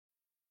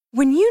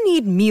When you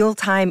need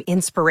mealtime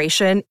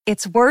inspiration,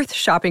 it's worth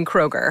shopping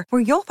Kroger,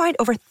 where you'll find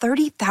over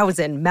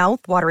 30,000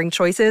 mouth-watering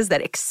choices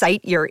that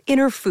excite your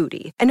inner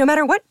foodie. And no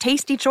matter what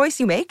tasty choice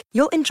you make,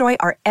 you'll enjoy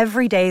our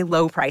everyday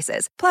low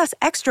prices, plus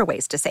extra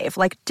ways to save,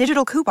 like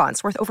digital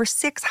coupons worth over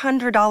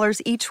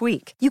 $600 each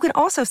week. You can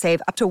also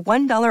save up to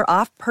 $1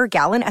 off per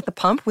gallon at the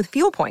pump with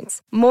fuel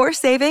points. More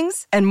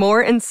savings and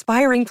more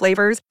inspiring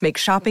flavors make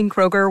shopping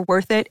Kroger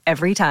worth it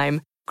every time.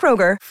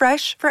 Kroger,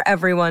 fresh for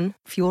everyone.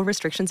 Fuel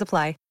restrictions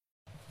apply.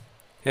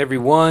 Hey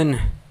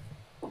everyone,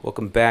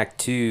 welcome back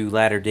to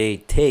Latter Day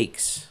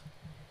Takes.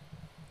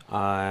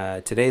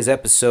 Today's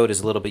episode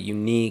is a little bit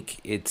unique.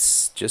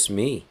 It's just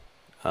me,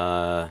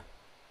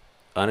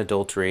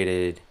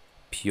 unadulterated,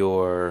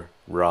 pure,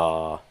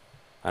 raw.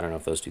 I don't know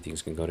if those two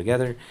things can go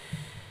together.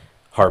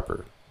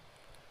 Harper,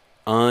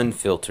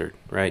 unfiltered,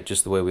 right?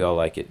 Just the way we all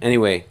like it.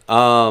 Anyway,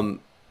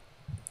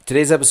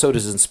 today's episode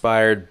is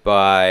inspired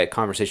by a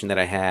conversation that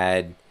I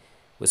had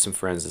with some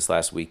friends this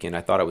last weekend.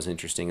 I thought it was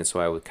interesting, and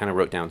so I kind of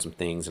wrote down some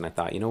things, and I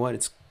thought, you know what,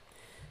 it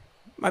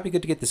might be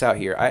good to get this out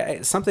here.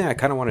 Something I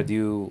kind of want to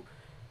do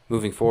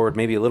moving forward,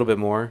 maybe a little bit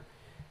more,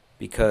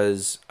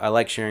 because I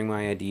like sharing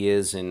my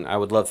ideas, and I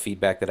would love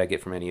feedback that I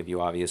get from any of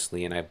you,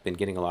 obviously, and I've been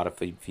getting a lot of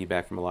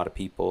feedback from a lot of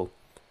people,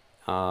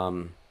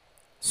 most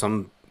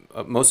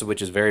of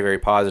which is very, very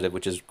positive,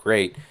 which is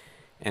great,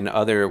 and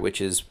other which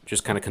is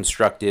just kind of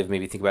constructive,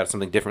 maybe think about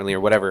something differently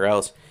or whatever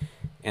else.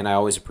 And I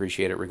always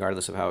appreciate it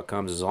regardless of how it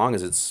comes, as long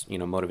as it's,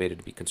 motivated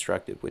to be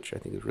constructive, which I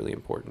think is really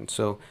important.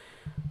 So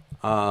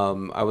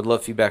I would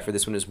love feedback for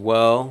this one as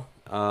well.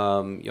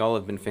 Y'all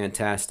have been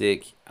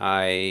fantastic.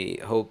 I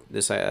hope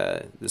this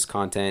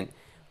content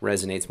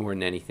resonates more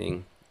than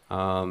anything.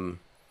 And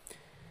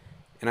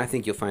I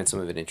think you'll find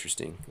some of it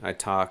interesting. I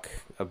talk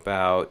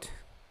about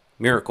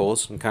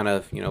miracles and kind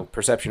of,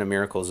 perception of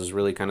miracles is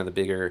really kind of the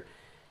bigger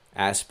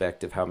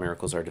aspect of how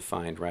miracles are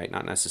defined, right?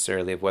 Not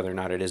necessarily of whether or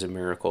not it is a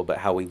miracle, but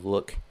how we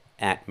look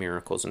at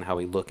miracles and how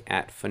we look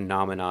at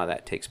phenomena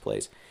that takes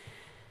place.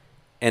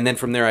 And then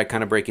from there, I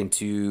kind of break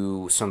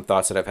into some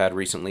thoughts that I've had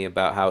recently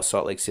about how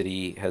Salt Lake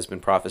City has been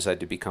prophesied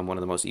to become one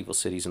of the most evil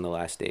cities in the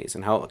last days,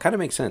 and how it kind of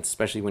makes sense,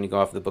 especially when you go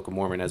off the Book of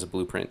Mormon as a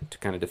blueprint to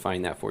kind of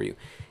define that for you.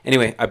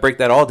 Anyway, I break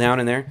that all down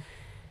in there,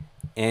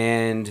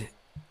 and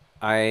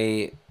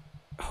I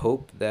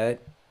hope that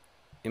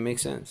it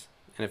makes sense.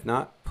 And if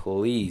not,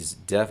 please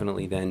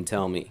definitely then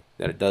tell me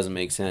that it doesn't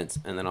make sense,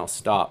 and then I'll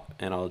stop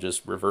and I'll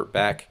just revert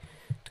back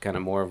to kind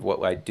of more of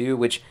what I do,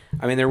 which,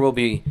 there will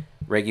be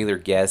regular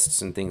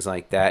guests and things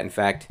like that. In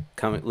fact,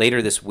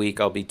 later this week,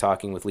 I'll be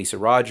talking with Lisa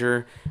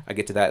Roger. I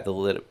get to that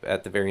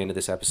at the very end of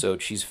this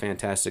episode. She's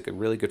fantastic, a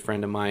really good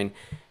friend of mine.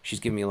 She's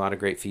given me a lot of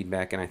great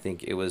feedback, and I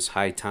think it was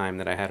high time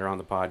that I had her on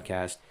the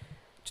podcast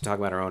to talk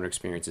about her own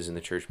experiences in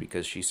the church,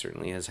 because she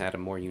certainly has had a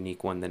more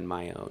unique one than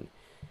my own.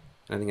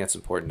 I think that's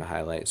important to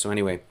highlight. So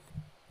anyway,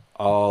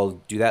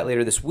 I'll do that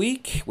later this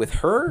week with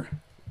her,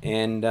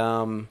 and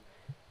I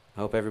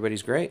hope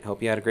everybody's great.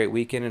 Hope you had a great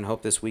weekend, and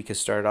hope this week has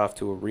started off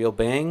to a real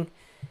bang.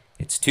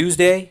 It's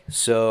Tuesday,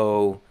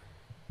 so,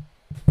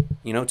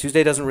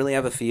 Tuesday doesn't really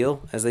have a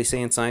feel, as they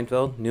say in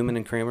Seinfeld. Newman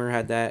and Kramer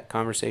had that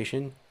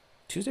conversation.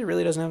 Tuesday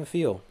really doesn't have a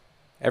feel.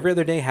 Every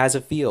other day has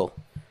a feel.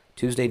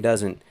 Tuesday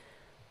doesn't.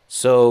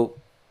 So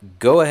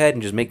go ahead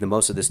and just make the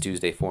most of this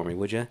Tuesday for me,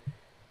 would you?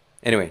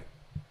 Anyway,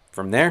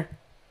 from there,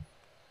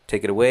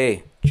 take it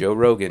away, Joe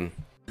Rogan.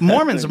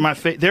 Mormons are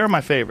they're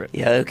my favorite.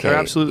 Yeah, okay. They're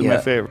absolutely my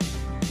favorite.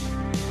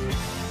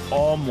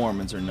 All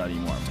Mormons are nutty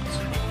Mormons.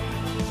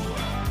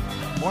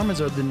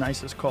 Mormons are the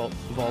nicest cult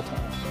of all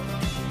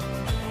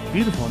time.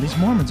 Beautiful, and these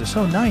Mormons are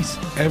so nice.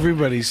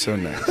 Everybody's so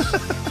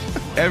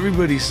nice.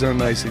 Everybody's so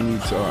nice in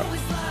Utah.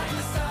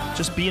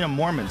 Just being a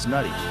Mormon's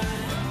nutty.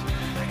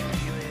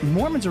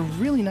 Mormons are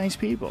really nice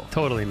people.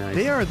 Totally nice.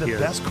 They are the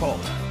best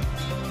cult.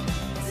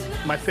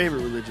 My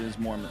favorite religion is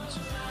Mormons.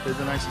 They're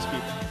the nicest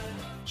people.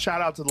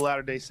 Shout out to the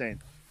Latter-day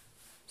Saint.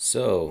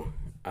 So,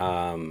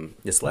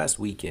 this last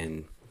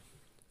weekend,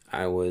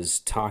 I was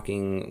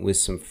talking with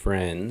some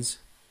friends,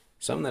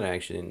 some that I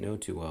actually didn't know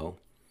too well,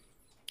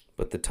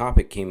 but the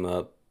topic came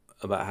up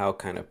about how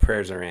kind of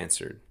prayers are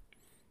answered.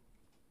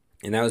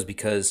 And that was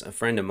because a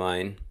friend of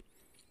mine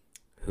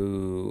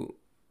who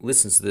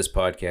listens to this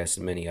podcast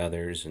and many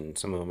others, and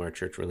some of them are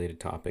church-related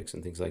topics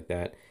and things like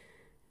that,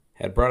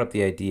 had brought up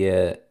the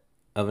idea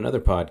of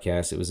another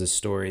podcast. It was a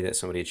story that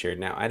somebody had shared.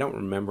 Now, I don't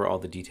remember all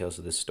the details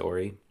of this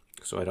story,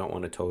 so I don't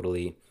want to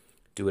totally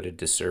do it a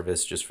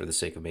disservice just for the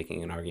sake of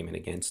making an argument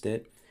against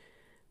it.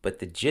 But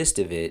the gist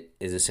of it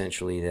is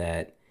essentially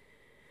that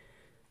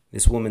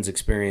this woman's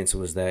experience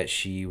was that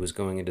she was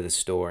going into the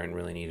store and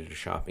really needed a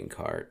shopping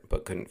cart,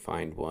 but couldn't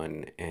find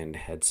one, and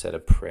had said a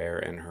prayer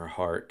in her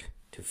heart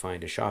to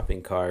find a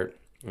shopping cart.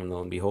 And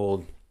lo and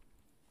behold,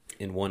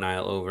 in one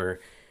aisle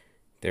over,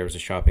 there was a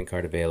shopping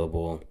cart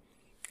available,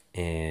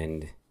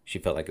 and she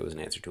felt like it was an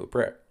answer to a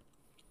prayer.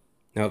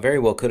 Now, it very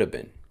well could have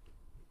been,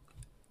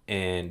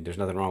 and there's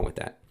nothing wrong with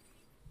that.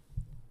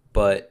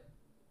 But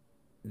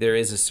there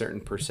is a certain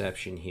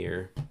perception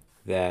here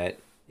that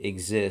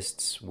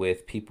exists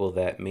with people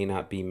that may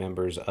not be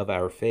members of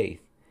our faith,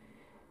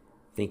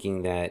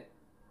 thinking that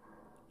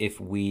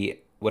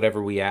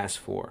whatever we ask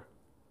for,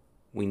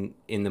 in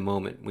the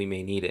moment we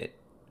may need it,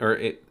 or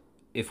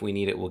if we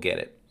need it, we'll get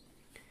it.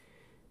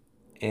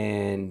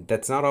 And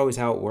that's not always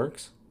how it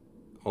works.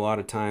 A lot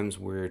of times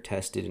we're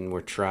tested and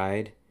we're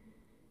tried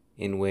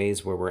in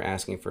ways where we're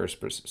asking for a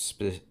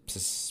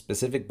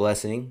specific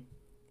blessing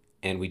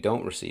and we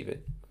don't receive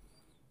it.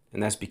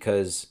 And that's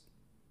because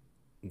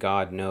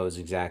God knows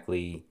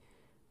exactly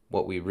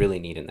what we really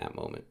need in that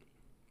moment.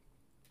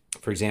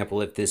 For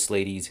example, if this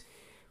lady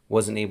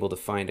wasn't able to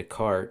find a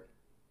cart,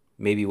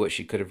 maybe what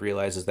she could have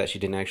realized is that she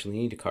didn't actually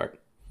need a cart,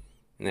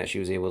 and that she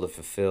was able to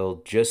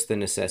fulfill just the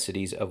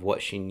necessities of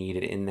what she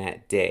needed in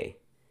that day.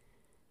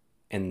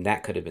 And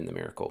that could have been the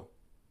miracle.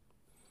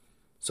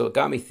 So it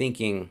got me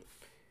thinking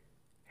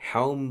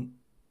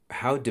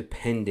how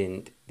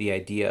dependent the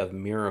idea of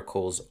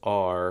miracles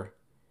are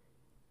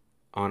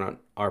on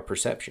our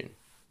perception.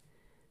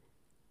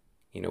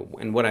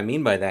 And what I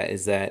mean by that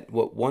is that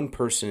what one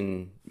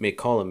person may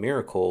call a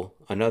miracle,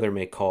 another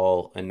may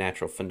call a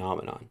natural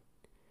phenomenon.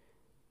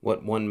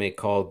 What one may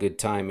call good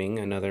timing,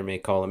 another may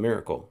call a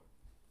miracle.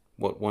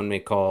 What one may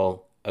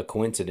call a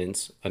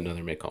coincidence,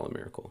 another may call a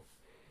miracle.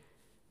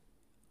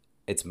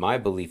 It's my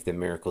belief that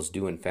miracles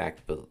do in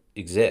fact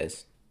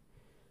exist,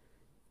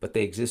 but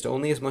they exist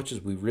only as much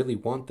as we really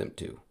want them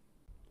to.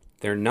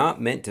 They're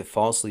not meant to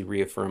falsely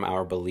reaffirm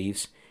our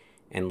beliefs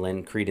and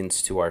lend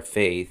credence to our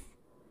faith,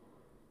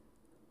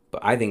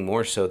 but I think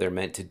more so they're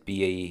meant to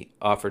be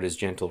offered as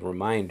gentle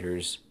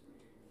reminders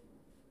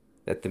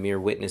that the mere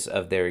witness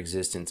of their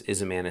existence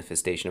is a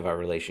manifestation of our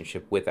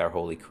relationship with our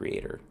holy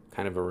Creator,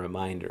 kind of a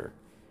reminder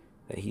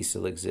that He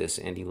still exists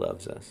and He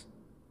loves us.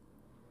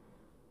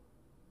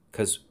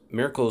 Because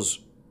miracles,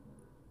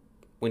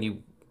 when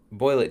you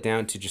boil it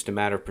down to just a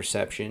matter of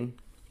perception,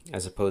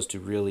 as opposed to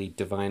really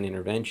divine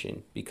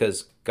intervention,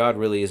 because God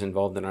really is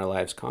involved in our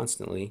lives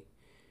constantly.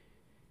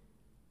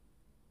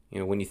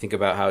 When you think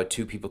about how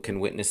two people can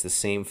witness the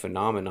same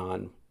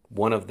phenomenon,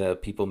 one of the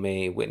people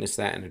may witness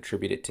that and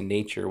attribute it to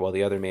nature, while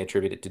the other may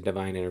attribute it to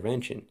divine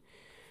intervention.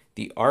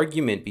 The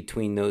argument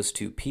between those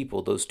two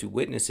people, those two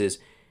witnesses,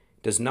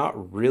 does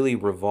not really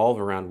revolve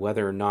around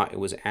whether or not it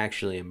was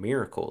actually a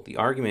miracle. The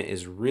argument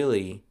is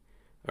really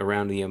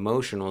around the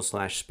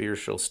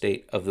emotional/spiritual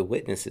state of the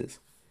witnesses.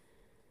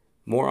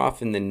 More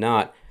often than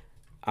not,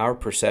 our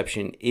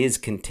perception is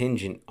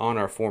contingent on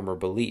our former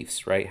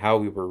beliefs, right? How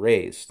we were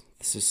raised,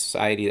 the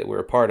society that we're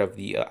a part of,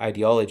 the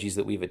ideologies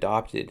that we've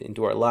adopted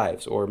into our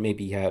lives, or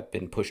maybe have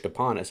been pushed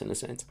upon us in a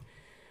sense.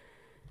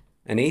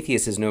 An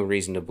atheist has no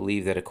reason to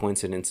believe that a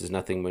coincidence is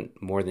nothing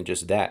more than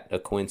just that, a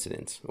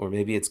coincidence, or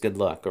maybe it's good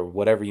luck, or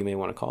whatever you may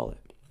want to call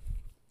it.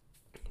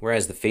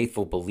 Whereas the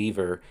faithful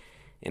believer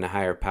in a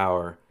higher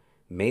power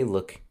may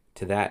look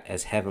to that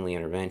as heavenly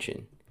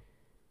intervention.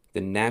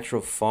 The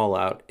natural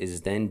fallout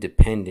is then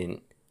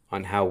dependent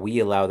on how we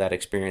allow that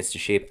experience to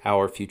shape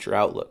our future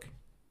outlook,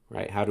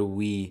 right? How do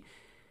we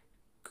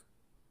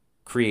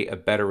create a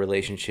better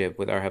relationship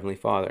with our Heavenly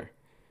Father?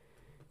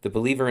 The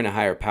believer in a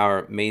higher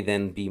power may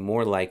then be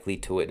more likely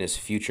to witness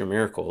future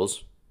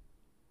miracles,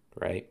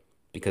 right?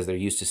 Because they're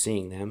used to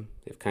seeing them.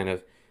 They've kind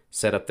of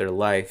set up their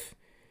life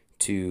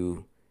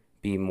to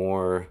be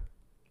more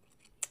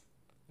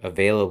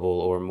available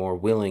or more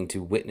willing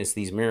to witness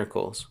these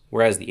miracles.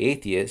 Whereas the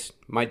atheist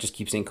might just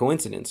keep seeing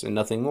coincidence and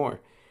nothing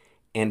more.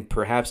 And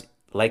perhaps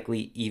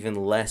likely even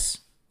less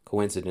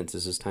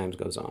coincidences as time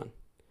goes on.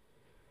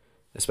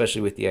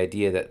 Especially with the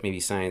idea that maybe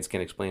science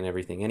can explain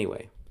everything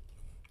anyway.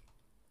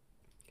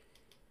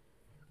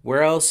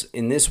 Where else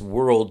in this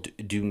world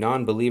do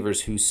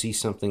non-believers who see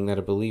something that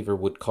a believer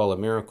would call a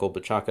miracle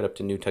but chalk it up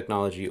to new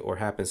technology or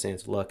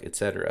happenstance, luck,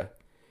 etc.?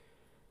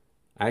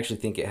 I actually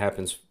think it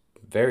happens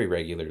very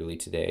regularly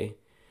today,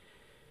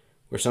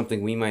 where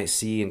something we might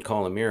see and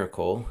call a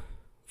miracle,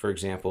 for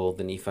example,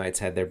 the Nephites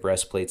had their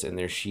breastplates and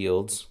their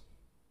shields.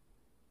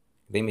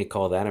 They may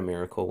call that a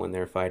miracle when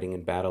they're fighting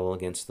in battle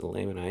against the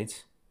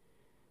Lamanites,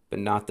 but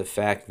not the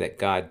fact that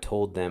God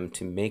told them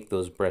to make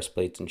those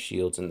breastplates and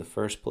shields in the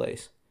first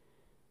place.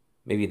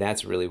 Maybe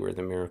that's really where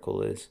the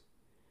miracle is.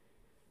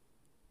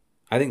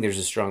 I think there's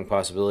a strong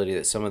possibility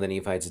that some of the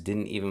Nephites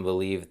didn't even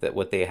believe that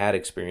what they had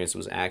experienced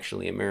was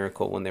actually a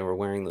miracle when they were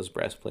wearing those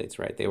breastplates,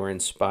 right? They were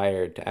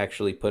inspired to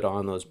actually put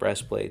on those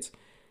breastplates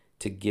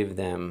to give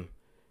them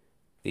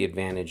the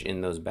advantage in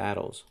those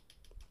battles.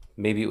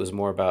 Maybe it was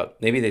more about,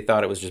 maybe they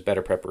thought it was just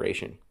better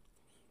preparation,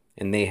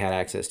 and they had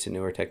access to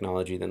newer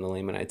technology than the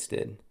Lamanites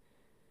did.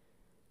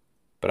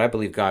 But I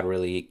believe God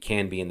really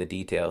can be in the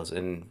details,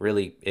 and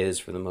really is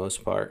for the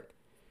most part.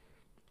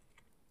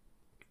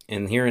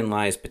 And herein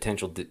lies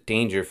potential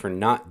danger for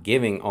not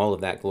giving all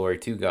of that glory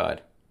to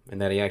God, and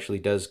that He actually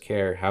does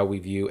care how we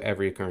view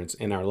every occurrence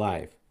in our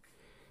life.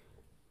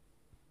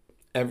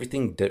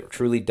 Everything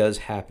truly does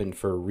happen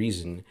for a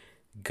reason.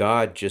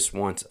 God just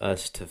wants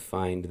us to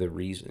find the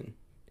reason.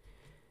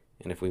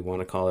 And if we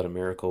want to call it a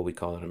miracle, we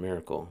call it a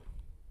miracle.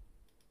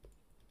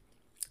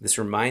 This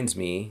reminds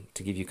me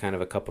to give you kind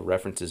of a couple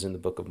references in the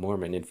Book of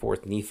Mormon. In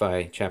 4th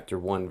Nephi chapter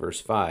 1, verse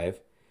 5,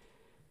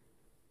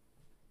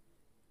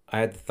 I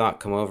had the thought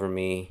come over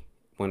me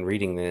when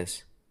reading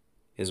this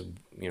is,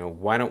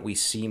 why don't we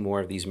see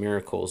more of these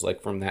miracles,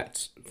 like from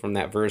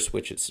that verse,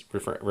 which it's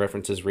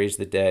references raise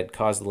the dead,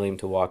 cause the lame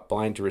to walk,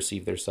 blind to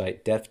receive their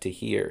sight, deaf to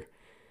hear.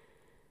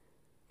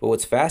 But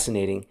what's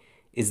fascinating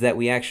is that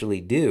we actually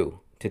do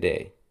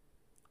today.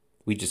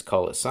 We just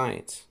call it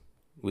science.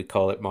 We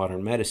call it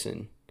modern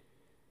medicine.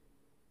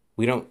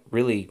 We don't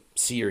really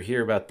see or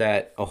hear about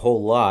that a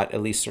whole lot,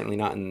 at least certainly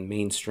not in the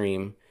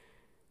mainstream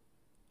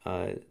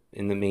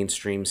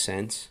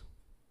sense.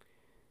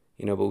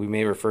 But we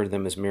may refer to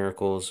them as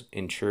miracles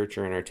in church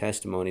or in our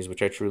testimonies,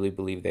 which I truly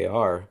believe they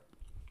are.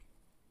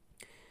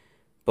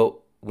 But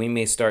we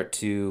may start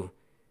to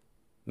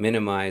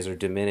minimize or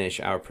diminish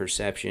our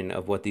perception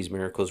of what these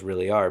miracles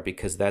really are,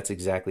 because that's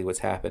exactly what's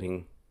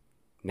happening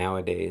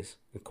nowadays,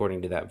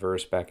 according to that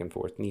verse back and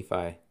forth,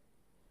 Nephi.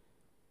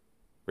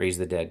 Raise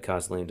the dead,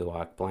 cause the lame to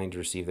walk, blind to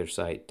receive their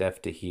sight,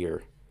 deaf to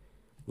hear.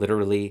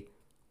 Literally,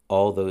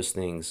 all those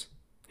things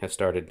have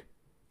started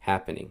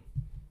happening.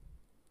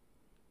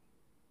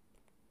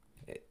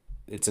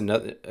 It's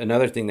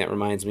another thing that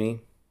reminds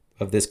me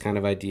of this kind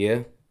of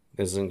idea.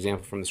 As an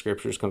example from the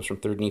scriptures, comes from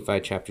 3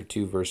 Nephi chapter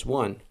 2, verse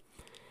 1. And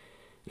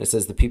it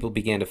says, the people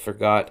began to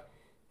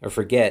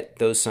forget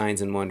those signs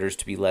and wonders,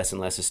 to be less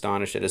and less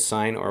astonished at a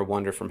sign or a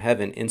wonder from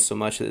heaven,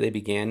 insomuch that they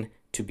began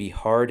to be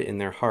hard in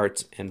their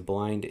hearts and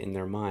blind in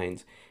their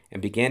minds, and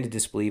began to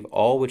disbelieve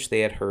all which they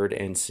had heard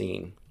and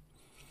seen.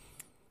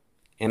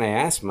 And I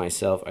asked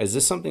myself, is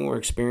this something we're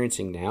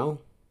experiencing now?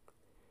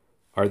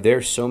 Are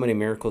there so many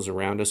miracles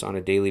around us on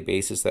a daily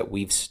basis that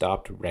we've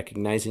stopped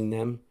recognizing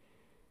them?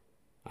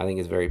 I think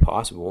it's very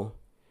possible.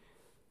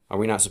 Are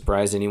we not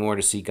surprised anymore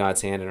to see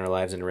God's hand in our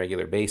lives on a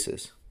regular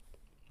basis?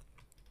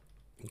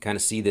 You kind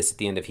of see this at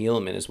the end of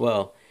Helaman as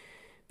well.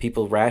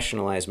 People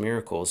rationalize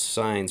miracles,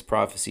 signs,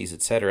 prophecies,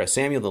 etc.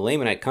 Samuel the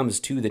Lamanite comes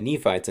to the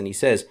Nephites and he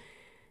says,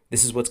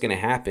 this is what's going to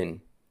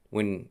happen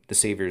when the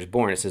Savior is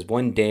born. It says,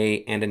 one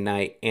day and a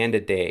night and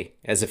a day,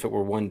 as if it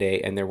were one day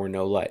and there were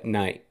no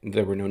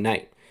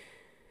night.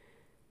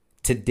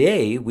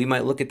 Today, we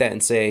might look at that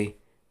and say,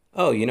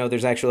 oh,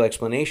 there's actual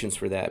explanations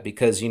for that,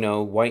 because,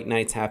 white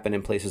nights happen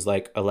in places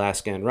like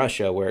Alaska and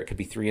Russia, where it could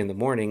be 3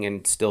 a.m.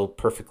 and still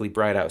perfectly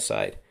bright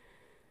outside.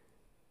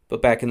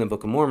 But back in the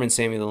Book of Mormon,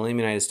 Samuel the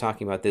Lamanite is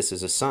talking about this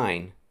as a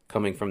sign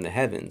coming from the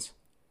heavens.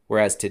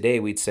 Whereas today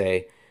we'd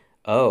say,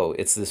 oh,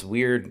 it's this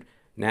weird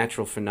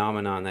natural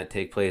phenomenon that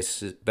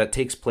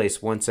takes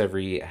place once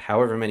every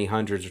however many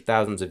hundreds or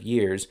thousands of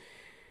years.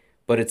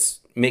 But it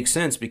makes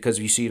sense because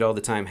you see it all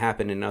the time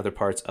happen in other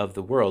parts of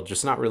the world,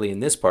 just not really in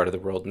this part of the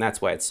world, and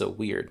that's why it's so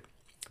weird.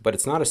 But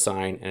it's not a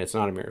sign, and it's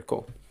not a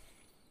miracle.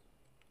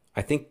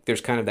 I think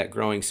there's kind of that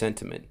growing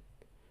sentiment.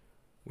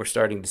 We're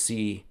starting to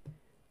see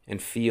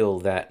and feel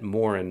that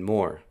more and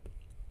more,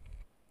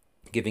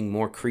 giving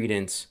more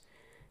credence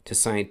to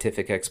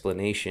scientific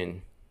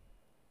explanation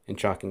and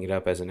chalking it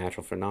up as a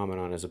natural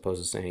phenomenon, as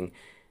opposed to saying,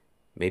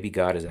 maybe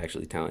God is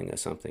actually telling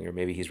us something, or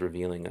maybe he's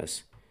revealing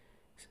us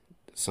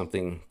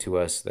something to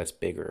us that's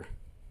bigger.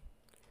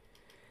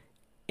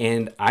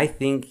 And I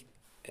think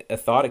a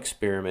thought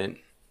experiment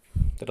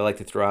that I like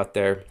to throw out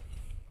there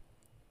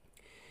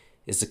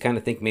is to kind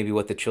of think maybe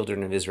what the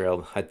children of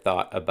Israel had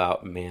thought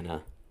about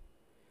manna.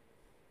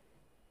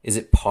 Is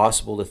it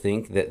possible to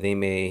think that they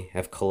may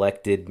have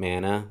collected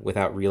manna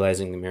without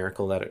realizing the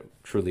miracle that it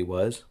truly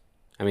was?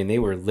 I mean, they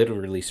were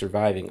literally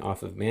surviving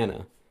off of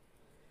manna.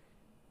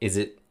 Is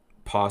it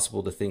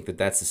possible to think that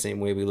that's the same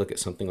way we look at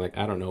something like,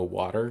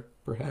 water,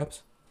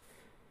 perhaps?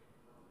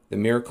 The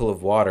miracle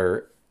of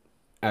water,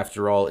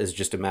 after all, is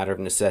just a matter of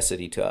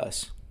necessity to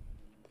us.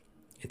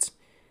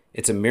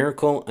 It's a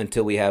miracle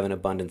until we have an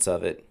abundance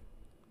of it.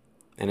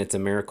 And it's a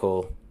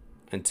miracle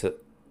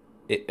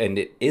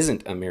it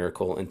isn't a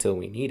miracle until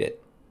we need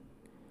it.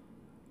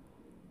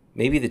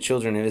 Maybe the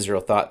children of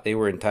Israel thought they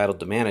were entitled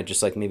to manna,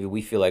 just like maybe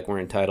we feel like we're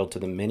entitled to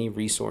the many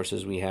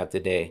resources we have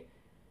today,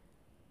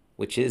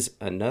 which is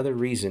another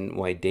reason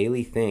why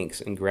daily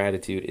thanks and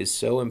gratitude is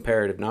so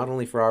imperative, not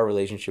only for our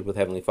relationship with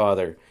Heavenly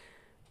Father,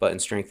 but in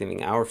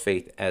strengthening our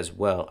faith as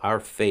well. Our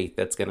faith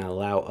that's going to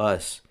allow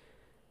us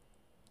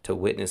to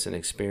witness and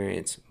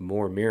experience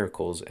more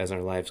miracles as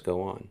our lives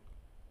go on.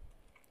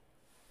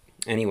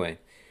 Anyway,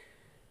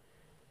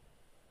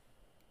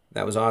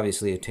 that was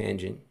obviously a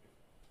tangent.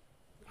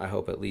 I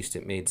hope at least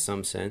it made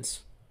some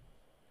sense.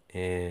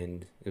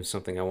 And it was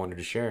something I wanted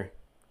to share,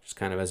 just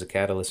kind of as a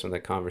catalyst from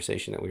that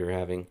conversation that we were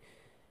having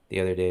the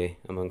other day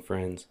among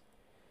friends.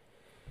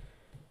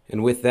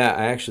 And with that,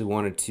 I actually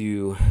wanted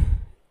to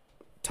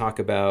talk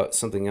about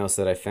something else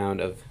that I found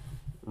of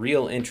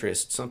real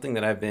interest, something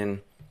that I've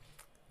been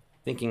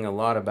thinking a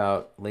lot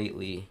about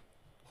lately,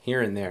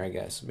 here and there, I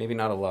guess. Maybe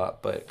not a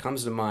lot, but it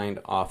comes to mind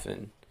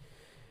often.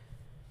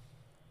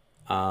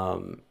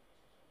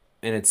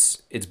 And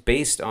it's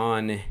based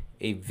on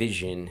a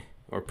vision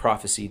or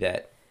prophecy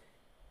that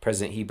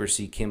President Heber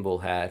C. Kimball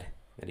had,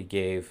 that he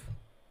gave.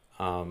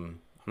 I'm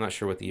not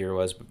sure what the year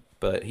was,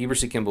 but Heber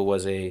C. Kimball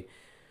was a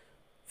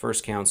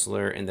first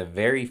counselor in the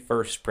very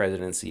first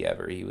presidency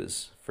ever. He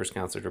was first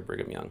counselor to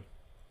Brigham Young.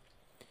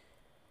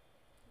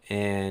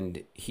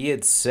 And he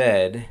had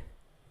said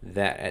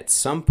that at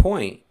some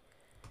point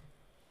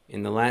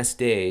in the last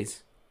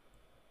days,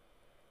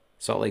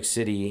 Salt Lake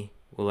City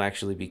will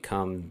actually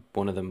become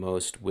one of the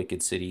most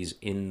wicked cities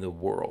in the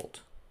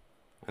world.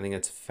 I think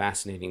that's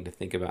fascinating to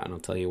think about, and I'll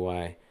tell you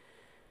why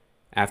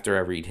after I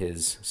read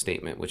his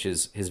statement, which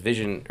is his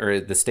vision, or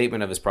the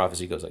statement of his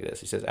prophecy goes like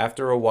this. He says,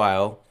 after a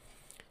while,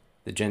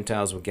 the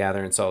Gentiles will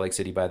gather in Salt Lake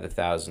City by the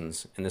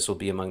thousands, and this will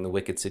be among the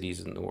wicked cities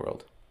in the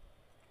world.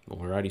 Well,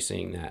 we're already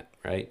seeing that,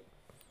 right?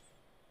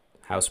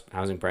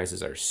 Housing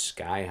prices are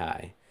sky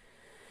high.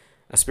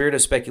 A spirit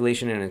of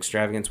speculation and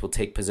extravagance will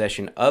take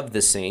possession of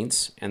the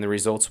saints, and the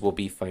results will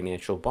be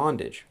financial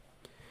bondage.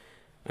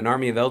 An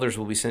army of elders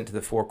will be sent to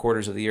the four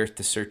quarters of the earth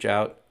to search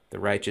out the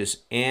righteous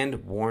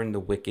and warn the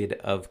wicked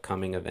of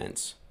coming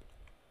events.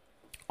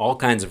 All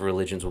kinds of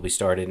religions will be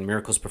started and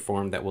miracles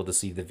performed that will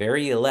deceive the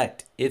very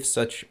elect, if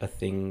such a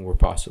thing were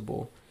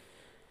possible.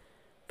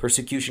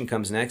 Persecution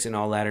comes next, and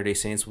all Latter-day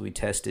Saints will be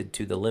tested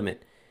to the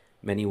limit.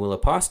 Many will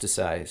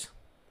apostatize,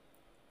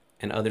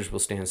 and others will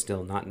stand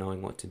still, not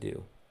knowing what to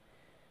do.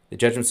 The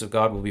judgments of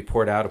God will be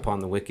poured out upon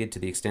the wicked to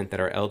the extent that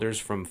our elders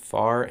from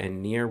far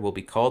and near will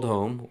be called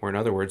home, or in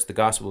other words, the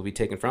gospel will be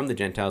taken from the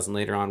Gentiles and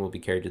later on will be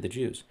carried to the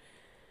Jews.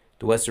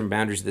 The western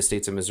boundaries of the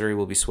states of Missouri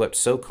will be swept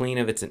so clean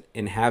of its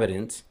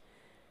inhabitants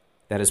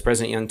that, as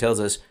President Young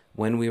tells us,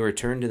 when we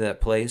return to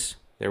that place,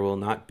 there will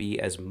not be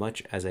as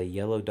much as a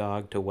yellow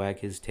dog to wag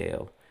his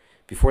tail.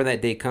 Before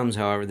that day comes,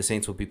 however, the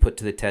saints will be put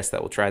to the test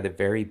that will try the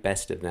very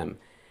best of them.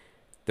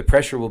 The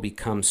pressure will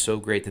become so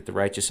great that the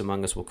righteous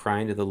among us will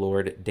cry unto the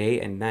Lord day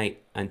and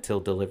night until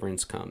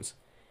deliverance comes.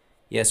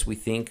 Yes, we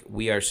think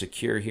we are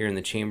secure here in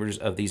the chambers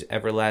of these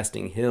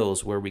everlasting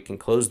hills where we can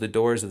close the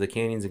doors of the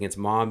canyons against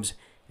mobs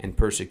and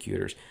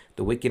persecutors,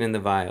 the wicked and the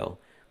vile,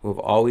 who have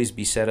always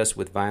beset us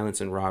with violence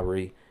and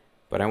robbery.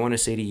 But I want to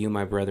say to you,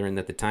 my brethren,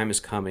 that the time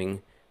is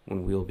coming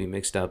when we will be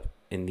mixed up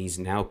in these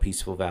now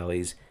peaceful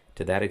valleys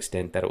to that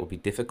extent that it will be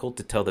difficult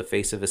to tell the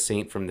face of a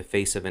saint from the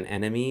face of an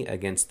enemy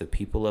against the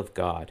people of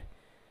God.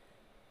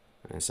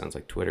 That sounds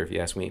like Twitter, if you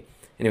ask me.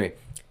 Anyway,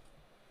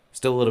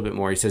 still a little bit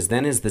more. He says,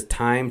 then is the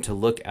time to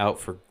look out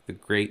for the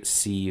great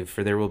sieve,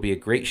 for there will be a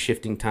great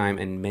shifting time,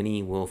 and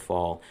many will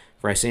fall.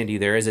 For I say unto you,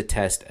 there is a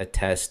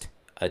test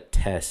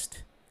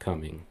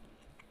coming.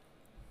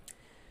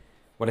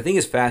 What I think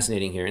is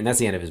fascinating here, and that's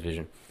the end of his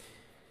vision,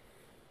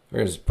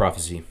 or his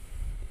prophecy.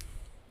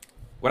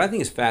 What I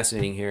think is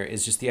fascinating here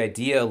is just the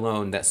idea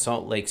alone that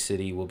Salt Lake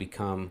City will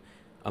become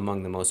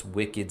among the most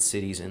wicked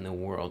cities in the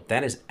world.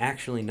 That is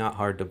actually not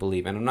hard to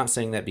believe. And I'm not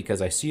saying that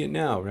because I see it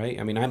now, right?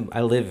 I mean,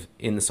 I live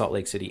in the Salt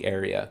Lake City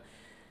area.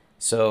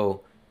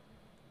 So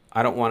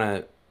I don't want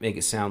to make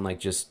it sound like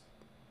just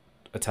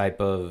a type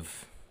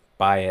of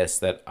bias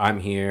that I'm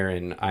here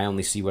and I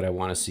only see what I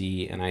want to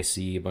see and I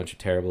see a bunch of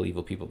terrible,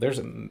 evil people. There's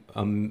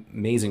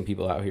amazing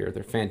people out here.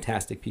 They're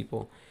fantastic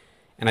people.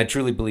 And I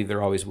truly believe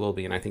there always will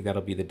be. And I think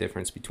that'll be the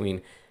difference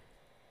between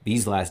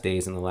these last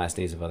days and the last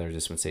days of other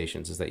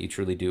dispensations, is that you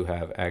truly do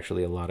have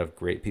actually a lot of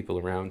great people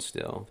around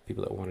still,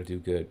 people that want to do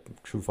good,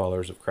 true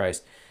followers of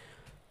Christ.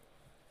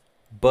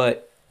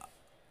 But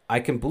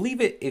I can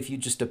believe it if you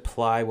just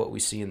apply what we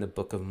see in the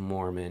Book of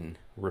Mormon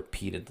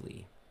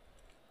repeatedly.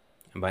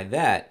 And by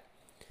that,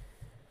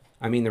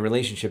 I mean the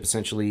relationship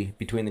essentially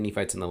between the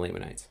Nephites and the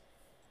Lamanites.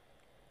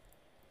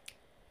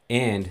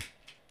 And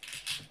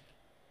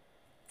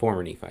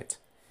former Nephites.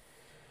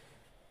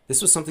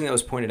 This was something that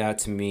was pointed out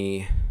to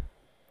me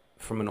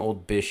from an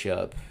old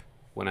bishop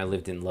when I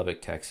lived in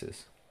Lubbock,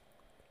 Texas.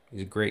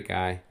 He's a great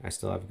guy. I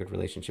still have a good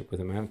relationship with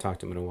him. I haven't talked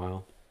to him in a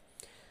while.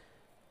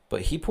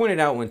 But he pointed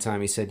out one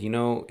time, he said, you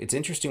know, it's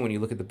interesting when you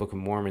look at the Book of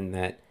Mormon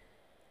that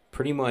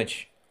pretty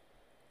much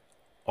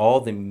all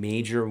the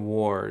major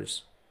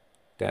wars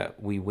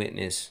that we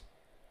witness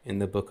in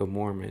the Book of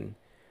Mormon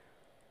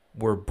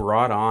were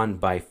brought on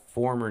by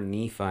former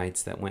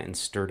Nephites that went and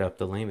stirred up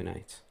the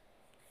Lamanites.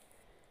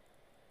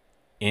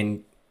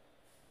 And,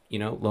 you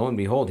know, lo and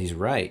behold, he's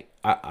right.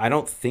 I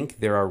don't think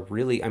there are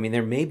really, I mean,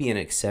 there may be an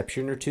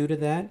exception or two to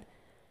that,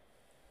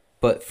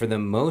 but for the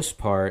most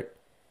part,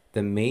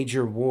 the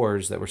major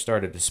wars that were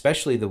started,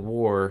 especially the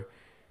war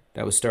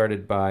that was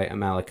started by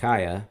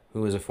Amalickiah, who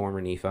was a former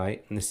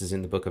Nephite, and this is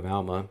in the Book of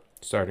Alma,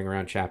 starting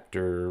around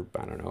chapter,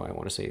 I don't know, I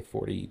want to say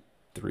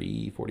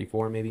 43,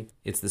 44 maybe.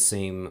 It's the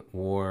same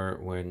war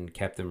when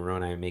Captain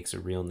Moroni makes a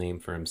real name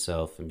for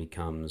himself and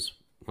becomes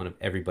one of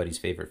everybody's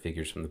favorite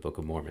figures from the Book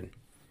of Mormon.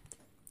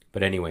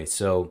 But anyway,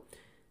 so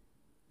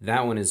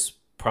that one is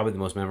probably the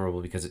most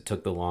memorable because it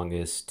took the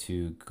longest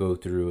to go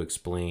through,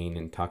 explain,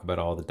 and talk about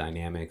all the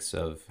dynamics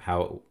of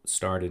how it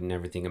started and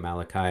everything.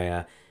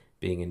 Amalickiah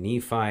being a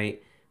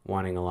Nephite,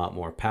 wanting a lot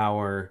more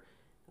power.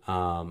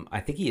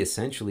 I think he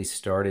essentially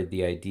started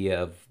the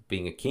idea of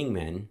being a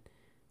kingman,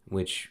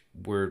 which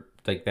were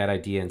like that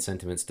idea and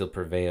sentiment still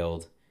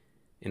prevailed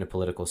in a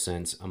political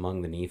sense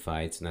among the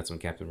Nephites. And that's when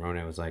Captain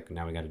Moroni was like,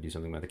 now we got to do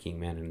something about the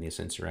kingman and this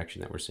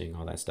insurrection that we're seeing,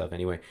 all that stuff.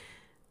 Anyway,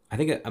 I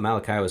think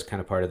Amalickiah was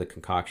kind of part of the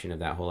concoction of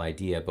that whole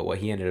idea. But what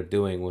he ended up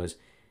doing was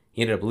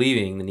he ended up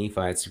leaving the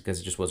Nephites because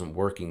it just wasn't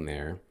working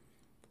there.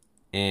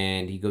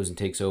 and he goes and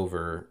takes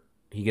over.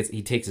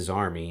 He takes his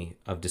army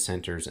of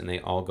dissenters, and they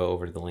all go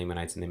over to the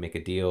Lamanites, and they make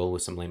a deal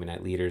with some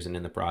Lamanite leaders, and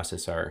in the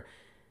process are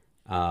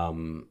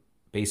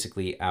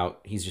basically out.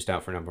 He's just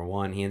out for number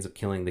one. He ends up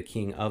killing the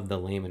king of the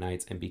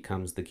Lamanites and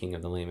becomes the king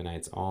of the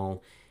Lamanites,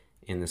 all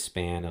in the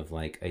span of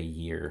like a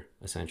year,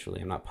 essentially.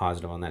 I'm not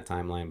positive on that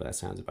timeline, but that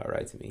sounds about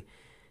right to me.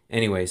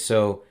 Anyway,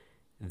 so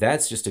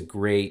that's just a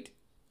great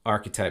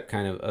archetype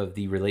kind of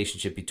the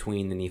relationship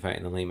between the Nephite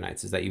and the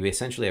Lamanites, is that you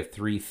essentially have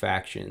three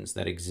factions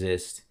that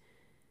exist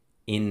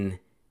in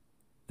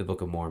the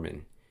Book of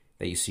Mormon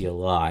that you see a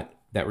lot,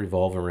 that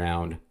revolve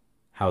around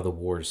how the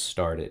wars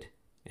started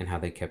and how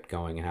they kept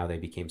going and how they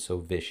became so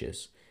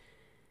vicious.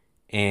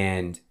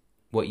 And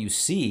what you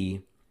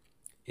see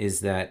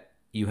is that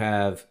you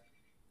have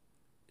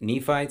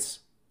Nephites,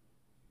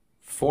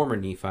 former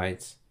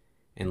Nephites,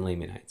 and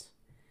Lamanites.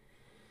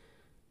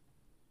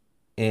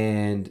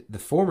 And the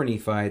former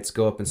Nephites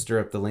go up and stir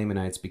up the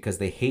Lamanites because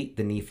they hate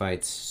the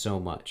Nephites so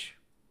much.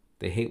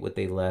 They hate what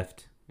they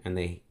left, and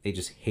they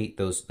just hate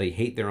they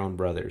hate their own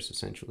brothers,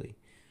 essentially.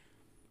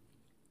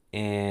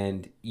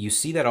 And you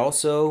see that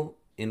also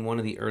in one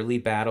of the early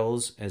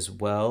battles as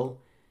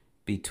well,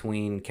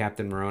 between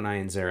Captain Moroni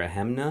and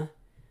Zarahemna,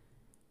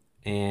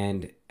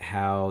 and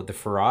how the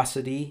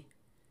ferocity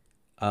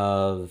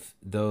of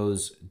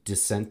those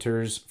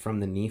dissenters from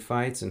the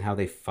Nephites and how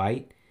they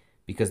fight,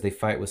 because they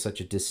fight with such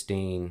a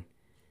disdain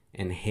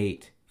and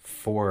hate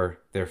for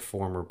their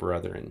former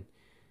brethren,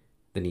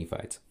 the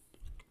Nephites.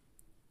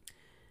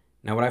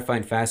 Now, what I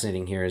find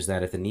fascinating here is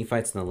that if the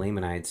Nephites and the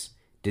Lamanites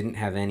didn't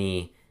have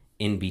any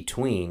in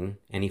between,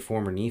 any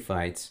former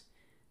Nephites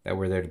that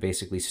were there to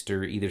basically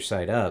stir either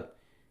side up,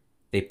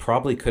 they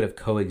probably could have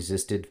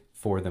coexisted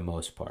for the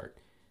most part.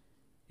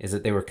 Is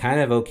that they were kind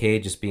of okay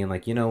just being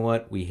like, you know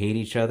what, we hate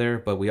each other,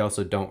 but we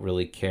also don't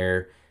really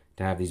care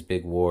to have these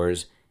big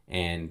wars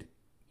and,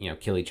 you know,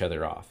 kill each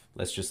other off.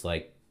 Let's just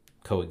like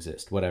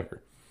coexist,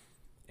 whatever,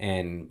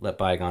 and let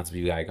bygones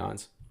be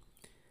bygones.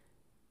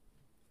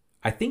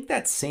 I think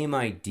that same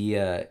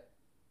idea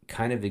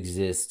kind of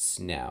exists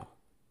now.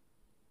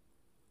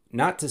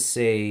 Not to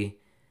say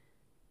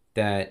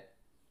that,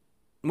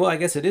 well, I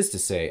guess it is to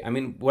say, I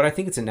mean, what I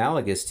think it's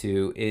analogous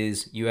to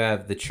is you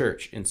have the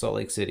church in Salt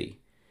Lake City.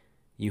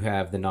 You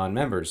have the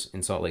non-members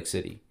in Salt Lake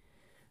City.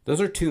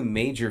 Those are two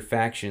major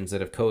factions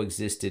that have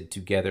coexisted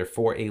together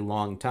for a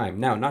long time.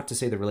 Now, not to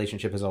say the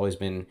relationship has always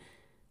been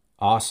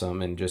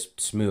awesome and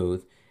just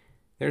smooth.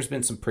 There's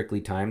been some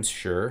prickly times,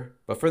 sure.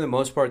 But for the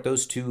most part,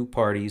 those two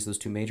parties, those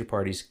two major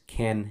parties,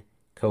 can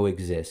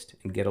coexist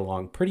and get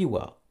along pretty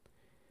well.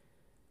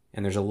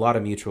 And there's a lot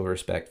of mutual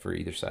respect for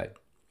either side.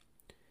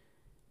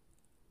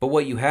 But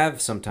what you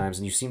have sometimes,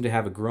 and you seem to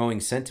have a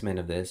growing sentiment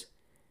of this,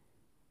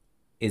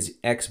 is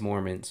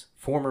ex-Mormons,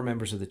 former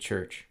members of the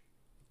church,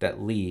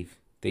 that leave.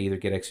 They either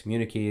get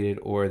excommunicated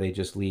or they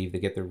just leave. They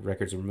get their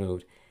records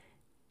removed.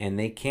 And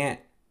they can't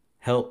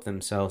help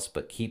themselves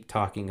but keep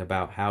talking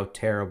about how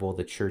terrible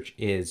the church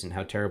is and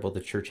how terrible the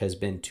church has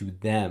been to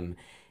them,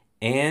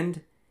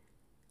 and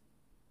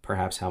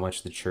perhaps how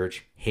much the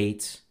church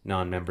hates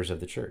non-members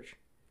of the church.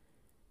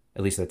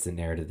 At least that's the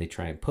narrative they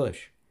try and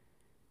push.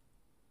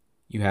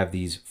 You have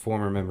these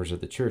former members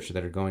of the church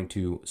that are going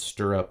to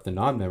stir up the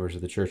non-members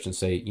of the church and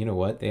say, you know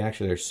what, they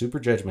actually are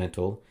super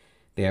judgmental.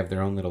 They have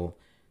their own little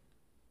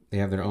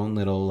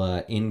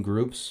in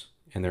groups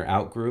and their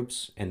out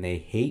groups, and they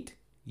hate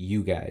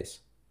you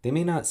guys. They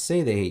may not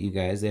say they hate you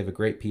guys. They have a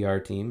great PR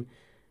team,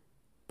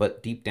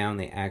 but deep down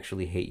they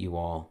actually hate you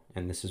all.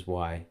 And this is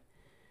why.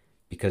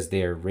 Because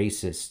they are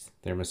racist,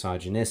 they're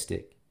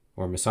misogynistic,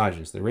 or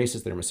misogynist. They're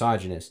racist, they're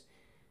misogynist,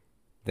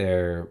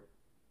 they're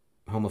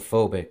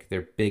homophobic,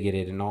 they're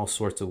bigoted in all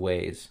sorts of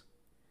ways,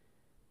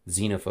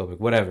 xenophobic,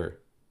 whatever.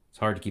 It's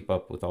hard to keep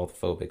up with all the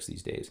phobics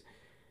these days.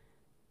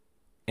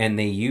 And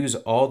they use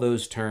all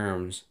those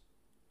terms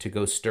to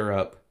go stir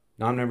up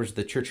non-members of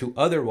the church who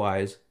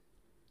otherwise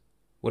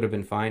would have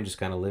been fine just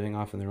kind of living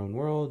off in their own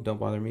world. Don't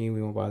bother me,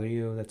 we won't bother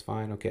you, that's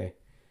fine, okay.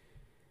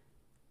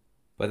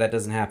 But that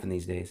doesn't happen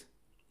these days.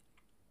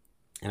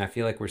 And I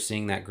feel like we're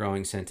seeing that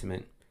growing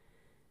sentiment.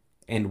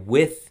 And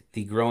with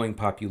the growing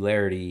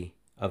popularity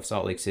of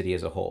Salt Lake City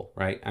as a whole,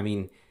 right? I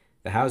mean,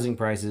 the housing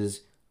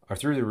prices are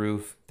through the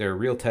roof. They're a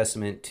real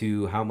testament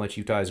to how much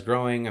Utah is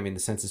growing. I mean, the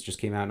census just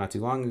came out not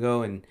too long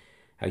ago, and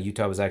how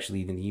Utah was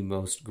actually the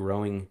most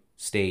growing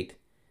state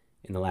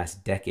in the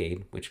last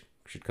decade, which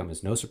should come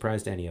as no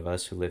surprise to any of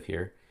us who live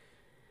here.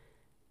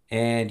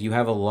 And you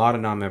have a lot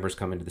of non-members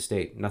come into the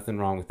state. Nothing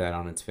wrong with that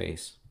on its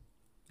face.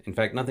 In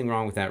fact, nothing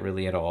wrong with that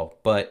really at all.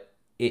 But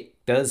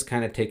it does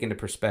kind of take into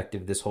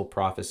perspective this whole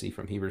prophecy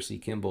from Heber C.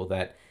 Kimball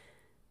that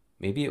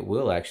maybe it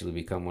will actually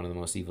become one of the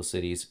most evil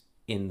cities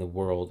in the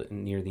world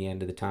near the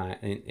end of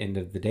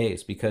the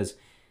days, because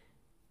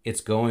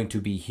it's going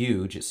to be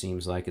huge. It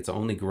seems like it's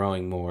only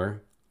growing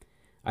more.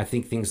 I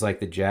think things like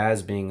the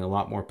Jazz being a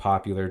lot more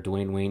popular,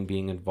 Dwayne Wayne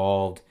being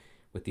involved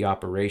with the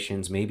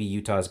operations, maybe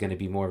Utah is going to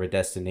be more of a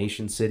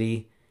destination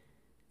city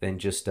than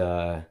just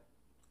a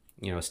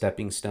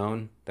stepping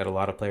stone that a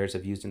lot of players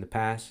have used in the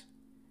past.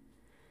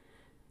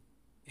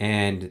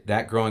 And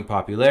that growing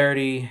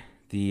popularity,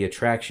 the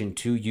attraction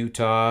to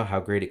Utah, how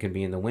great it can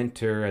be in the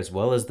winter as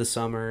well as the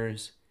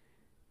summers,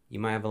 you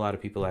might have a lot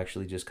of people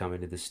actually just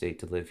coming to the state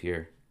to live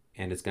here.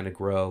 And it's going to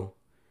grow.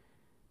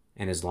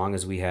 And as long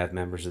as we have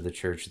members of the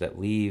church that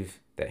leave,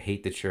 that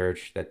hate the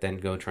church, that then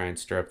go try and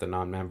stir up the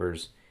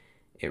non-members,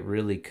 it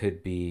really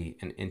could be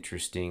an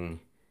interesting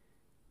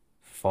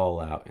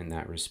fallout in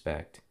that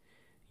respect.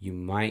 You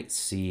might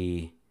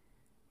see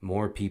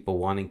more people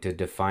wanting to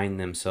define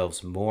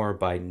themselves more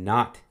by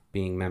not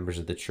being members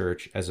of the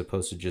church as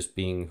opposed to just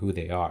being who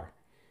they are.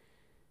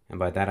 And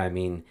by that I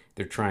mean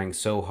they're trying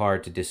so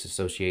hard to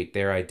disassociate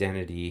their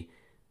identity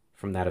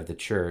from that of the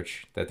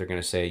church that they're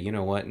going to say, you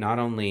know what, not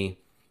only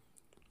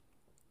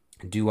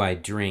do I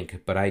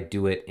drink, but I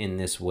do it in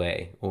this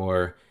way.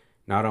 Or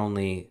not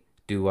only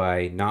do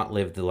I not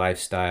live the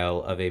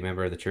lifestyle of a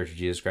member of the Church of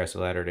Jesus Christ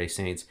of Latter-day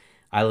Saints,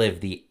 I live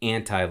the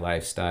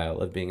anti-lifestyle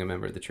of being a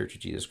member of the Church of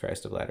Jesus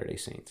Christ of Latter-day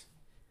Saints.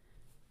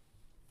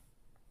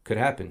 Could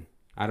happen.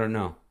 I don't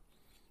know.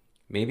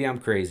 Maybe I'm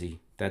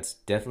crazy. That's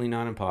definitely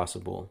not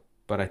impossible.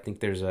 But I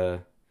think there's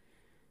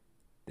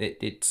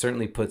it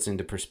certainly puts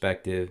into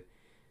perspective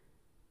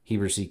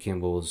Heber C.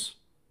 Kimball's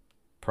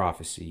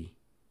prophecy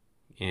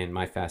and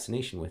my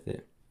fascination with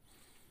it.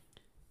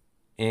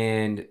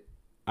 And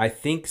I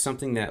think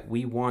something that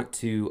we want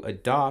to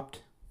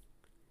adopt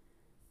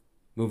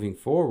moving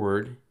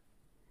forward,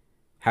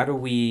 how do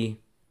we,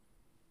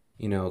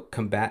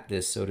 combat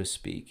this, so to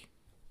speak?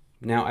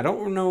 Now, I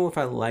don't know if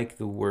I like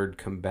the word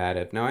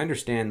combative. Now, I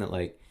understand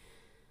that,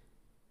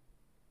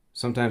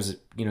 sometimes,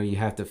 you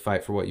have to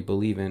fight for what you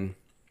believe in,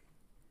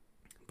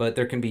 but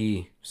there can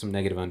be some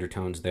negative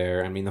undertones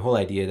there. I mean, the whole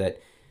idea that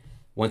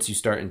once you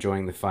start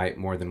enjoying the fight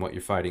more than what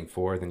you're fighting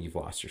for, then you've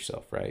lost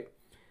yourself, right?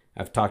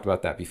 I've talked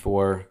about that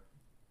before,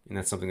 and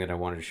that's something that I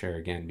wanted to share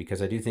again,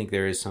 because I do think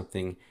there is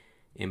something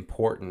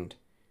important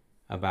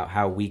about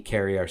how we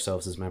carry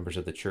ourselves as members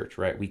of the church,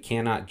 right? We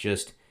cannot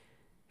just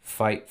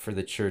fight for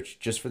the church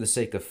just for the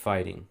sake of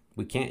fighting.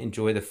 We can't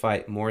enjoy the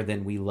fight more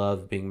than we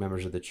love being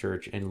members of the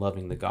church and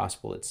loving the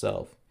gospel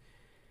itself.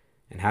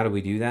 And how do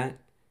we do that?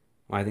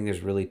 Well, I think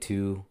there's really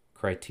two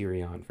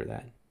criterion for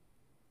that.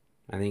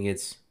 I think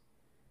it's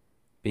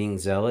being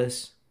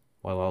zealous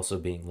while also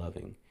being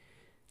loving.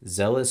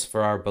 Zealous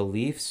for our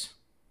beliefs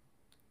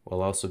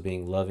while also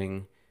being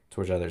loving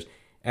towards others.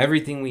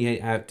 Everything we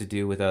have to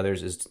do with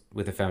others is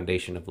with a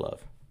foundation of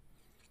love.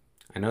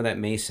 I know that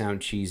may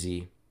sound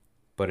cheesy,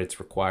 but it's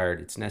required,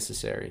 it's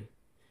necessary.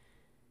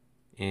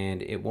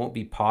 And it won't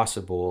be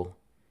possible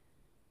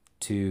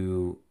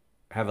to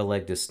have a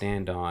leg to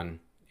stand on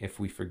if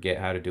we forget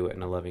how to do it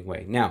in a loving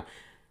way. Now,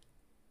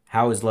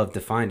 how is love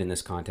defined in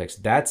this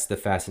context? That's the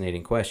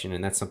fascinating question,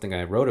 and that's something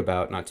I wrote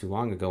about not too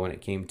long ago when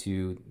it came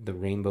to the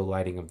rainbow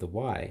lighting of the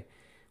Y.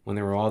 When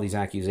there were all these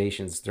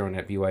accusations thrown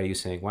at BYU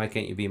saying, why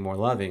can't you be more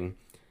loving?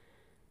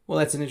 Well,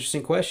 that's an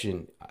interesting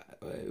question.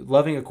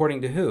 Loving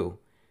according to who?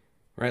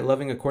 Right?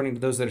 Loving according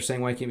to those that are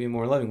saying, why can't you be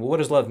more loving? Well, what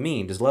does love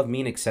mean? Does love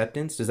mean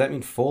acceptance? Does that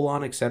mean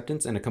full-on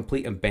acceptance and a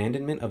complete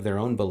abandonment of their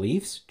own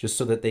beliefs just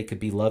so that they could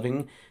be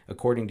loving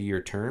according to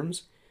your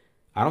terms?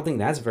 I don't think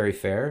that's very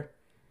fair.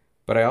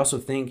 But I also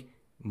think,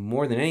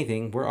 more than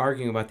anything, we're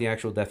arguing about the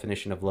actual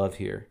definition of love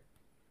here.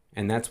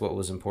 And that's what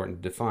was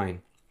important to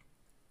define.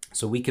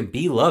 So we can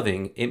be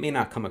loving. It may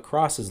not come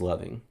across as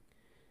loving.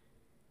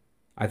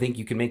 I think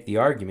you can make the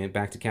argument,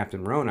 back to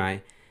Captain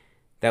Moroni,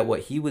 that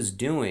what he was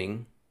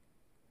doing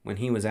when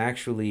he was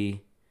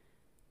actually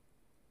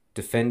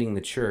defending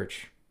the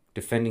church,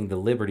 defending the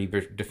liberty,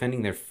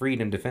 defending their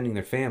freedom, defending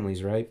their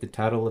families, right? The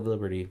title of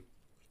liberty,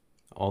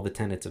 all the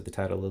tenets of the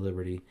title of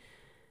liberty.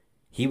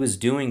 He was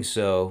doing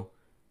so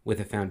with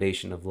a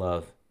foundation of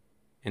love.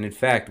 And in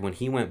fact, when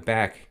he went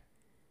back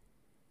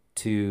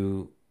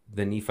to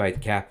the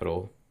Nephite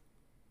capital,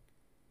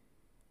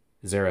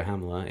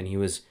 Zarahemla, and he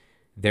was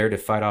there to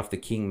fight off the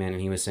kingmen,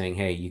 and he was saying,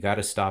 hey, you got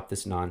to stop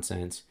this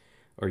nonsense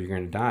or you're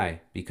going to die,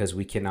 because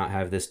we cannot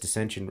have this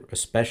dissension,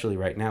 especially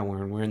right now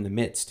when we're in the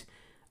midst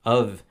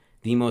of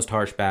the most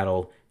harsh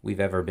battle we've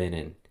ever been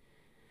in.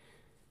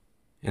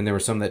 And there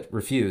were some that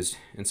refused,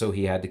 and so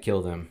he had to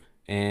kill them.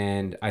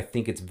 And I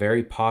think it's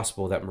very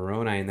possible that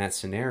Moroni in that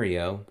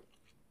scenario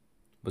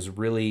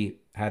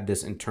had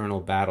this internal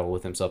battle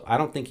with himself. I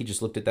don't think he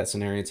just looked at that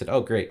scenario and said,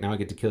 oh, great, now I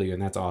get to kill you,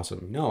 and that's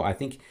awesome. No, I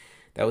think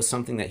that was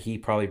something that he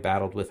probably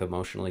battled with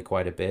emotionally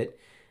quite a bit,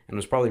 and it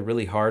was probably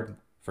really hard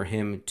for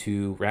him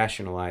to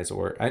rationalize,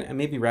 or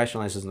maybe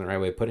rationalize isn't the right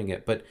way of putting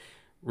it, but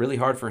really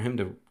hard for him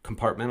to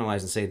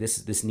compartmentalize and say,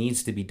 this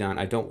needs to be done.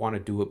 I don't want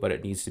to do it, but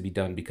it needs to be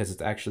done, because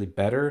it's actually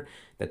better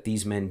that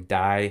these men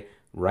die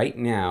right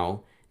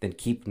now than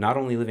keep not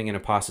only living in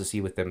apostasy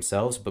with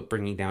themselves, but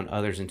bringing down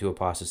others into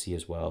apostasy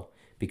as well,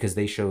 because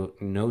they show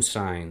no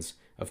signs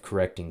of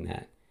correcting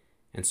that.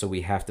 And so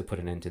we have to put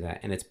an end to that.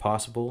 And it's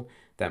possible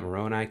that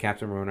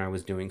Captain Moroni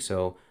was doing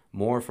so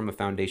more from a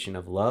foundation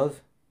of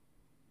love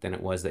than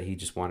it was that he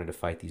just wanted to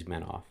fight these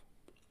men off.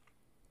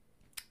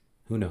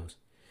 Who knows?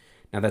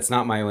 Now, that's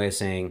not my way of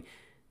saying,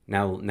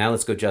 now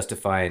let's go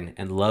justify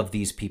and love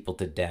these people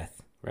to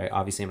death, right?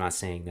 Obviously, I'm not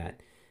saying that.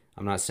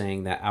 I'm not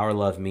saying that our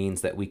love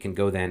means that we can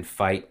go then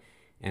fight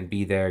and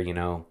be there,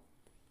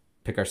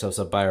 pick ourselves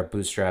up by our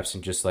bootstraps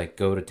and just like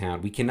go to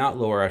town. We cannot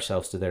lower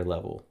ourselves to their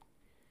level.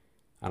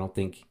 I don't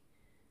think,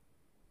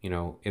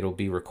 it'll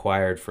be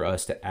required for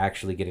us to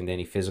actually get into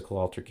any physical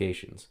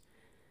altercations.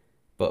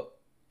 But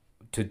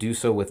to do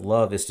so with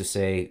love is to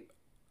say,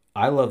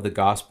 I love the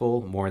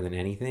gospel more than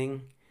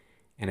anything.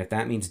 And if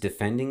that means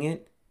defending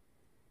it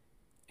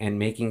and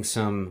making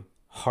some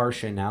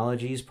harsh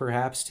analogies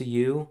perhaps to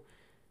you,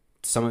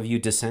 some of you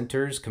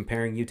dissenters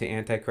comparing you to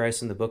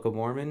Antichrist in the Book of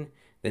Mormon,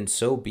 then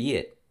so be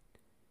it.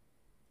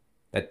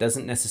 That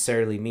doesn't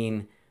necessarily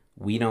mean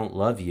we don't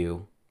love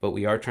you, but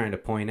we are trying to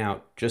point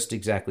out just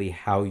exactly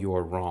how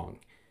you're wrong.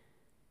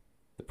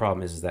 The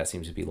problem is that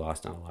seems to be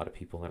lost on a lot of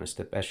people, and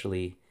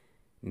especially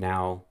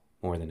now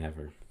more than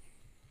ever.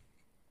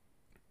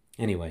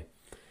 Anyway,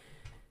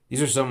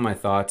 these are some of my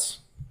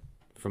thoughts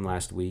from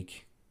last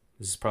week.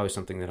 This is probably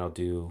something that I'll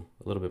do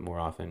a little bit more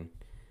often,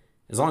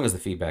 as long as the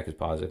feedback is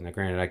positive. Now,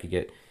 granted, I could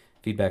get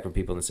feedback from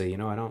people and say,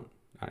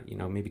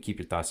 maybe keep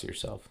your thoughts to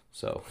yourself.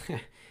 So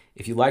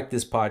if you like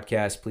this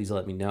podcast, please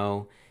let me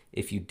know.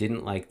 If you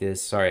didn't like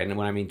this, and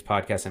when I mean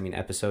podcast, I mean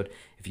episode.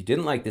 If you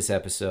didn't like this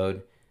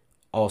episode,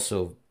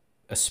 also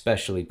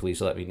especially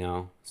please let me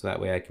know. So that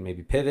way I can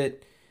maybe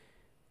pivot,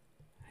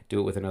 do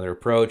it with another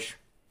approach,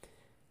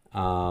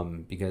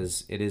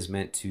 because it is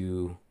meant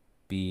to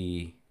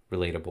be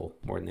relatable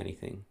more than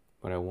anything.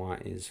 What I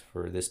want is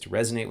for this to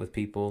resonate with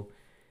people.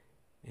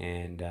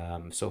 And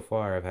so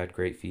far, I've had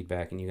great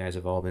feedback, and you guys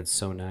have all been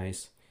so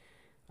nice.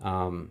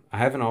 I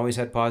haven't always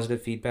had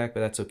positive feedback, but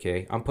that's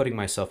okay. I'm putting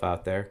myself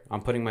out there.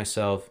 I'm putting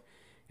myself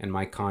and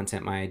my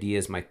content, my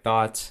ideas, my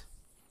thoughts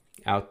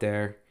out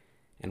there.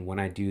 And when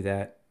I do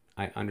that,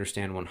 I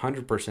understand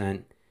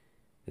 100%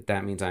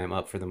 that means I am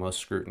up for the most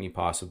scrutiny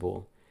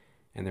possible.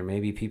 And there may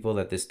be people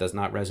that this does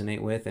not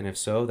resonate with, and if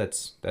so,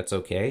 that's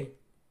okay.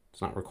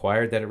 It's not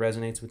required that it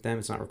resonates with them.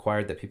 It's not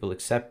required that people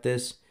accept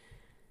this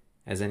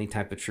as any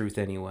type of truth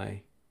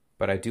anyway.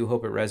 But I do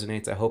hope it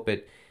resonates. I hope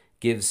it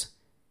gives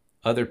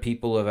other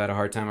people who have had a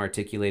hard time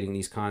articulating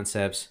these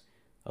concepts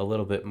a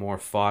little bit more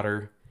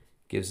fodder,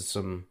 gives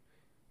some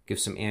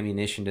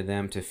ammunition to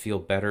them to feel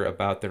better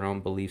about their own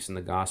beliefs in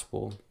the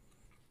gospel.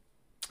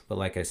 But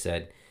like I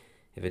said,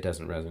 if it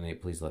doesn't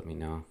resonate, please let me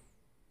know,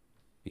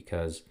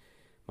 because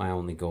my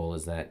only goal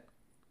is that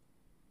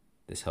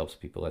this helps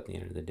people at the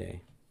end of the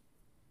day.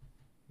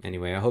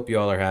 Anyway, I hope you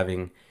all are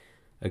having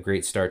a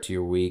great start to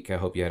your week. I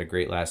hope you had a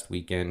great last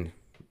weekend.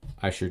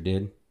 I sure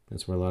did.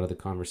 That's where a lot of the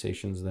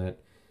conversations a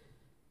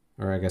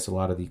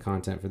lot of the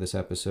content for this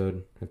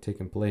episode have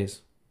taken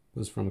place. It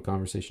was from a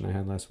conversation I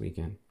had last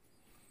weekend.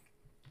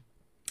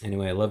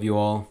 Anyway, I love you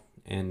all,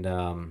 and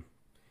I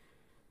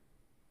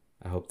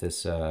hope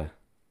this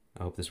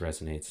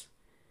resonates.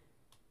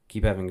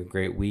 Keep having a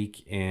great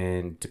week,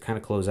 and to kind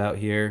of close out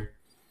here,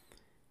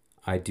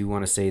 I do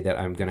want to say that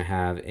I'm going to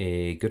have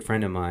a good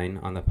friend of mine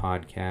on the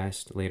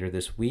podcast later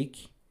this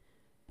week.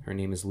 Her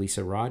name is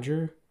Lisa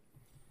Roger.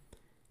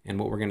 And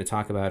what we're going to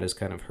talk about is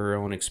kind of her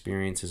own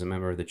experience as a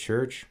member of the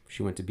church.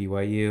 She went to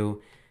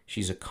BYU.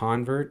 She's a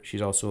convert.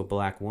 She's also a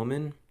black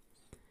woman.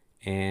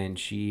 And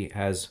she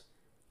has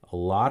a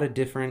lot of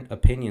different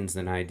opinions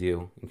than I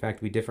do. In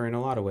fact, we differ in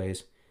a lot of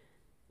ways.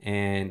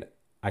 And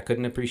I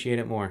couldn't appreciate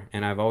it more.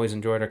 And I've always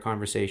enjoyed our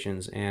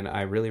conversations. And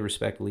I really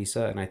respect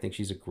Lisa. And I think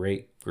she's a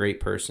great, great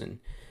person.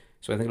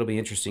 So I think it'll be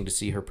interesting to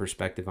see her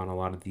perspective on a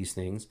lot of these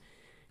things.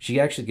 She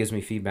actually gives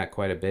me feedback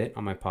quite a bit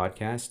on my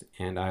podcast,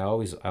 and I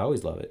always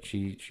love it.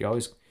 She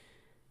always,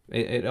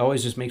 it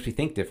always just makes me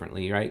think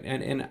differently, right?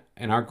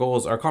 And our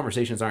goals, our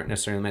conversations aren't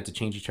necessarily meant to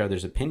change each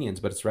other's opinions,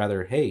 but it's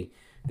rather, hey,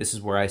 this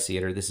is where I see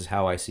it, or this is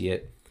how I see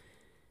it,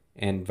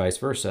 and vice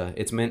versa.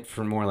 It's meant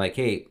for more like,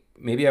 hey,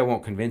 maybe I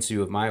won't convince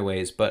you of my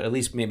ways, but at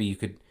least maybe you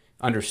could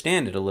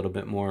understand it a little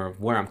bit more of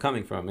where I'm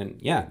coming from.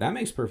 And yeah, that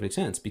makes perfect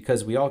sense,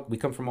 because we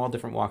come from all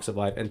different walks of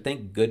life, and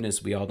thank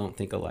goodness we all don't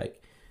think alike,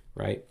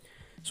 right?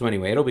 So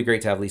anyway, it'll be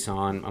great to have Lisa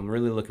on. I'm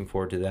really looking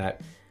forward to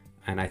that.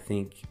 And I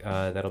think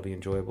that'll be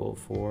enjoyable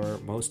for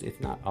most,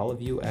 if not all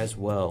of you as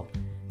well.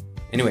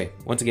 Anyway,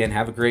 once again,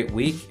 have a great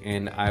week,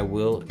 and I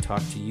will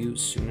talk to you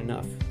soon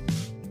enough.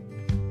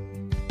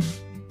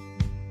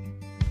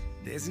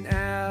 There's an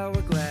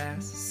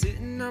hourglass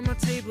sitting on my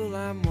table,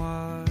 I'm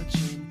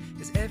watching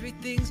as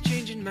everything's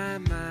changing, my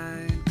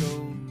mind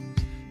goes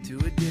to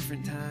a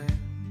different time.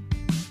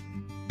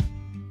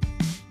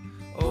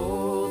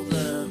 Old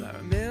love, I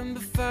remember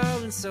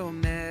falling so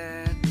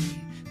madly.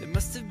 There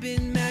must have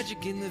been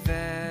magic in the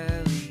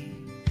valley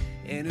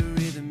and a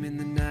rhythm in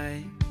the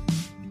night,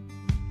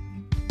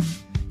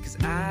 'cause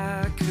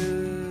I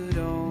could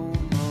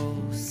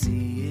almost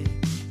see it.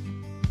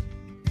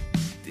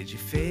 Did you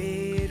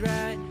fade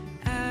right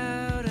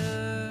out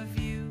of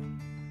view?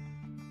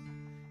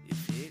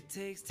 If it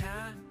takes time